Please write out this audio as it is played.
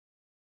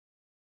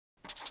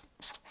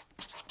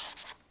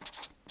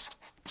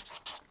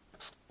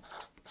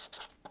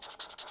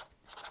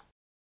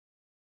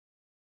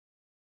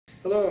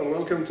Hello and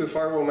welcome to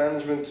Firewall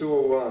Management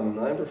 201.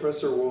 I'm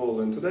Professor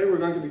Wool and today we're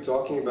going to be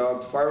talking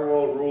about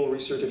firewall rule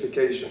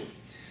recertification.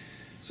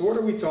 So what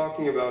are we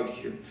talking about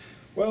here?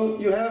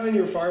 Well, you have in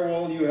your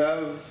firewall, you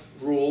have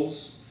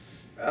rules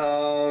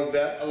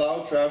that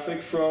allow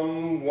traffic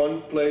from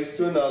one place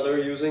to another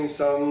using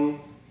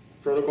some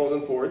protocols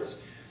and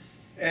ports,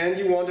 and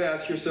you want to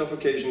ask yourself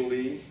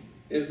occasionally,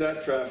 is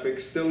that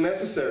traffic still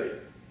necessary?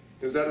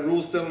 Is that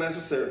rule still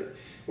necessary?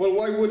 Well,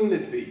 why wouldn't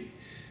it be?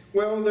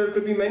 Well, there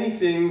could be many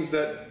things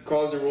that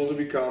cause a rule to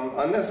become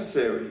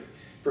unnecessary.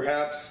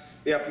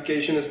 Perhaps the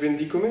application has been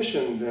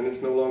decommissioned and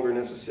it's no longer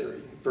necessary.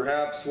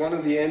 Perhaps one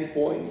of the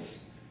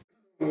endpoints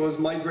was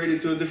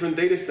migrated to a different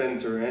data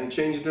center and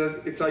changed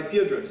its IP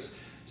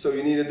address, so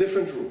you need a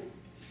different rule.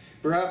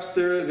 Perhaps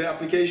the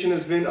application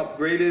has been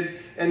upgraded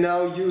and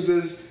now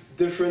uses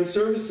different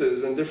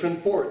services and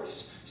different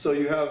ports, so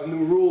you have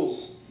new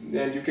rules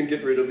and you can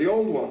get rid of the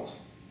old ones.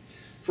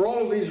 For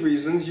all of these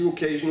reasons, you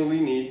occasionally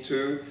need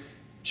to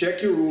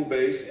check your rule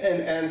base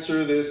and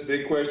answer this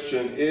big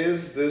question: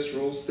 is this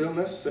rule still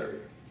necessary?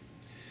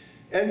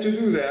 And to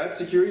do that,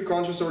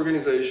 security-conscious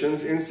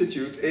organizations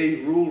institute a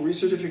rule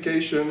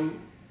recertification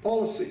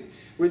policy,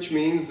 which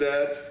means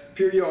that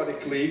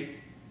periodically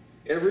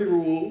every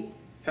rule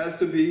has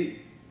to be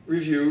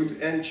reviewed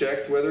and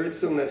checked whether it's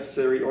still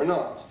necessary or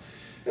not.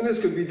 And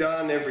this could be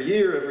done every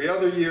year, every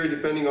other year,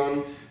 depending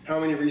on how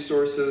many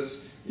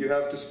resources you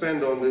have to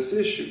spend on this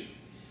issue.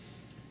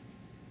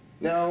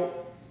 Now,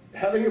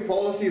 having a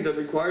policy that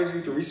requires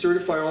you to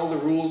recertify all the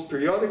rules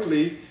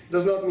periodically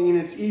does not mean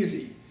it's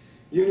easy.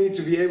 You need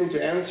to be able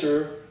to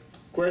answer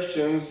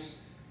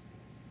questions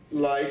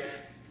like,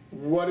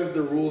 what is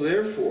the rule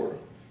there for?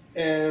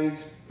 And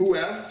who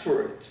asked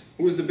for it?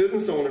 Who is the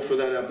business owner for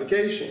that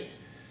application?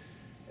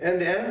 And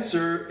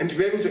to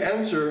be able to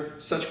answer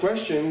such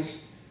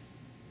questions,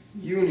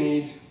 you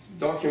need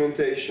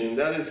documentation.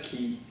 That is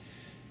key.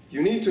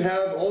 You need to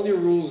have all your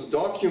rules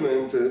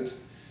documented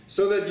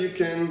so that you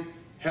can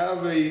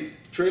have a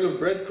trail of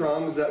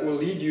breadcrumbs that will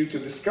lead you to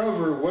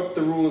discover what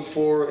the rule is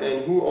for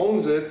and who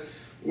owns it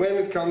when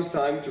it comes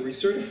time to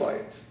recertify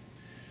it.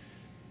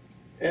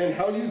 And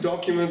how do you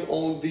document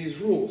all these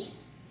rules?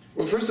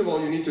 Well, first of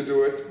all, you need to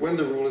do it when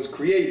the rule is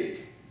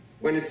created.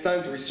 When it's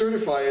time to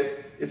recertify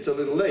it, it's a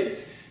little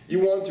late. You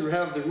want to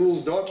have the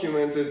rules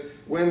documented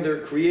when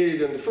they're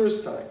created in the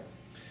first time.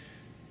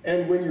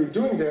 And when you're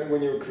doing that,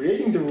 when you're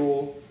creating the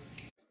rule,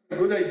 a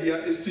good idea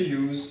is to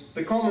use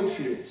the comment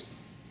fields.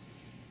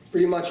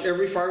 Pretty much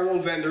every firewall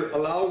vendor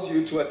allows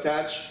you to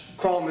attach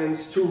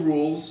comments to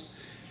rules,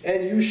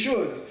 and you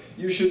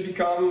should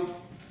become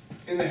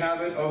in the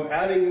habit of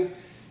adding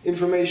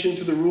information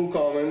to the rule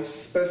comments,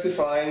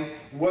 specifying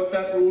what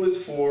that rule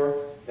is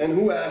for and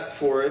who asked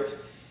for it.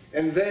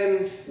 And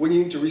then when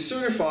you need to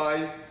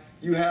recertify,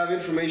 you have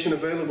information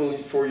available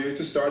for you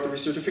to start the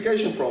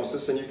recertification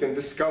process, and you can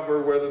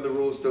discover whether the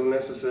rule is still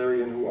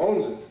necessary and who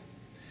owns it.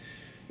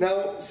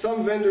 Now,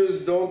 some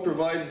vendors don't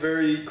provide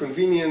very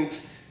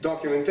convenient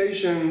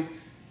documentation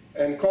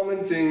and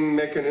commenting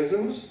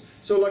mechanisms,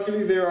 so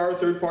luckily there are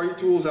third-party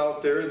tools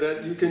out there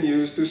that you can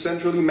use to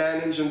centrally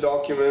manage and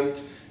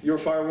document your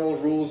firewall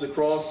rules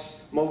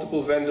across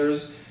multiple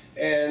vendors,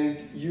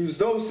 and use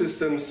those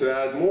systems to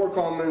add more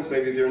comments.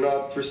 Maybe they're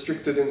not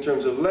restricted in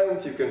terms of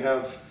length. You can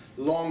have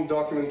long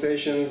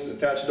documentations,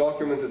 attached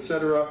documents,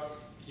 etc.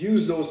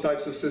 Use those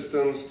types of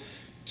systems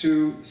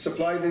to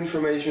supply the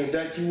information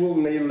that you will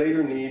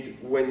later need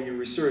when you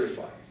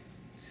recertify.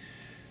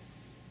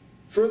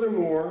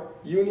 Furthermore,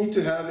 you need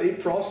to have a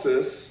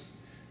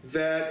process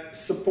that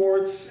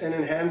supports and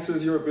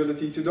enhances your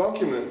ability to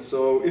document.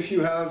 So if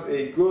you have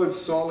a good,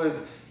 solid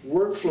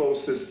workflow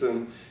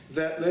system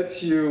that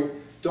lets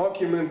you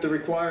document the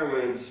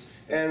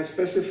requirements and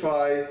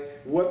specify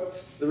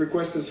what the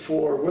request is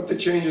for, what the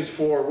change is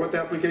for, what the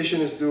application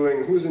is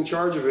doing, who's in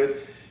charge of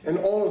it, and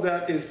all of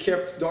that is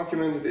kept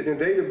documented in a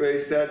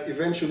database that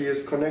eventually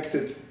is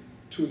connected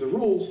to the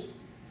rules,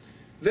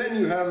 then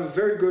you have a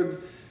very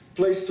good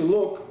place to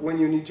look when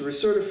you need to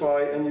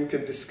recertify, and you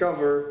can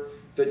discover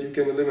that you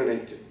can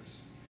eliminate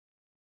things.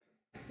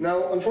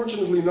 Now,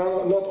 unfortunately, not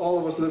all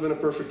of us live in a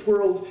perfect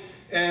world,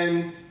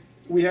 and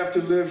we have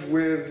to live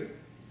with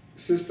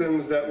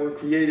systems that were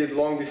created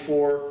long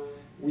before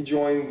we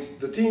joined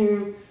the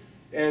team,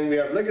 and we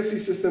have legacy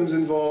systems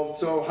involved.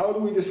 So how do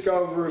we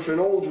discover if an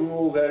old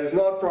rule that is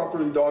not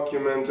properly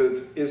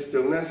documented is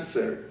still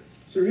necessary?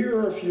 So here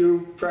are a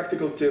few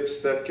practical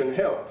tips that can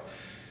help.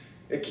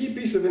 A key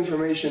piece of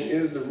information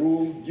is the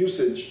rule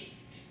usage.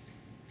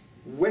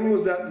 When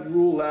was that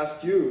rule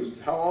last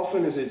used? How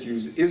often is it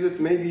used? Is it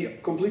maybe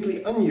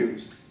completely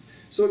unused?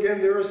 So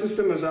again, there are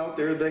systems out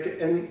there that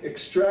can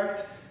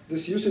extract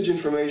this usage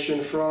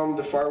information from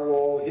the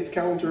firewall hit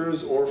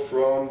counters or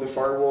from the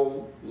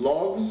firewall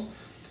logs,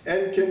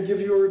 and can give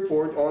you a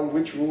report on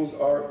which rules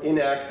are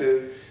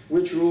inactive,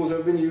 which rules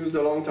have been used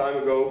a long time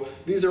ago.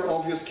 These are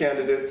obvious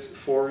candidates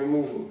for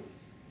removal.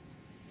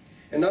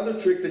 Another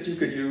trick that you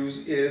could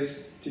use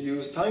is to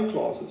use time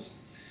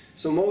clauses.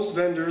 So most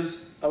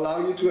vendors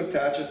allow you to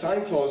attach a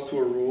time clause to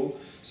a rule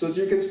so that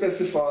you can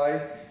specify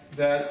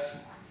that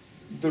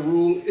the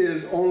rule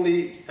is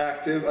only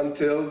active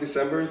until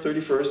December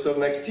 31st of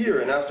next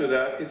year, and after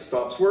that it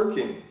stops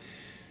working.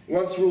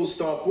 Once rules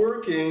stop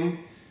working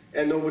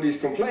and nobody's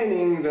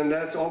complaining, then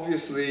that's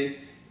obviously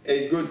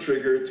a good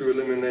trigger to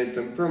eliminate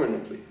them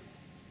permanently.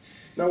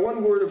 Now,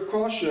 one word of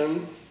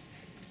caution: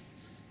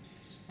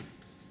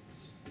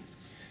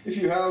 if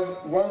you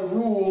have one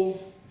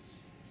rule,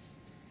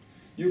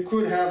 you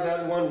could have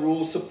that one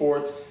rule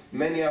support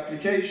many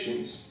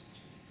applications.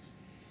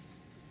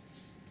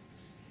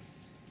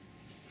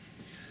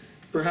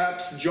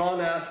 Perhaps John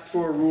asked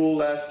for a rule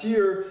last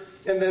year,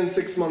 and then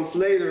 6 months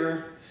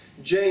later,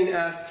 Jane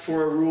asked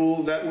for a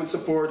rule that would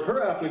support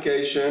her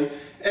application,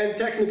 and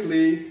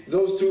technically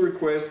those two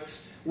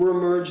requests were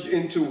merged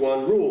into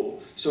one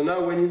rule. So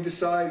now when you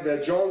decide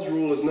that John's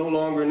rule is no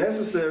longer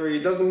necessary,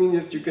 it doesn't mean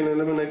that you can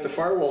eliminate the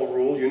firewall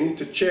rule. You need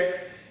to check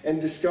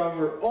and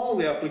discover all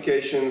the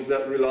applications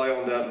that rely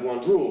on that one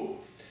rule,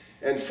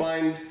 and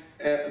find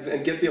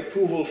and get the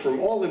approval from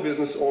all the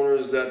business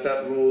owners that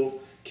that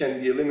rule can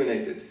be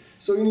eliminated.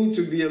 So you need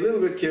to be a little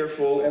bit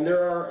careful, and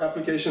there are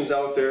applications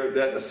out there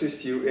that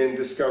assist you in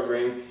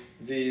discovering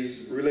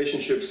these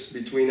relationships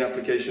between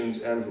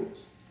applications and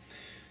rules.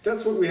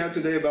 That's what we had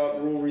today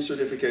about rule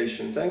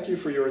recertification. Thank you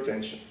for your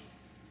attention.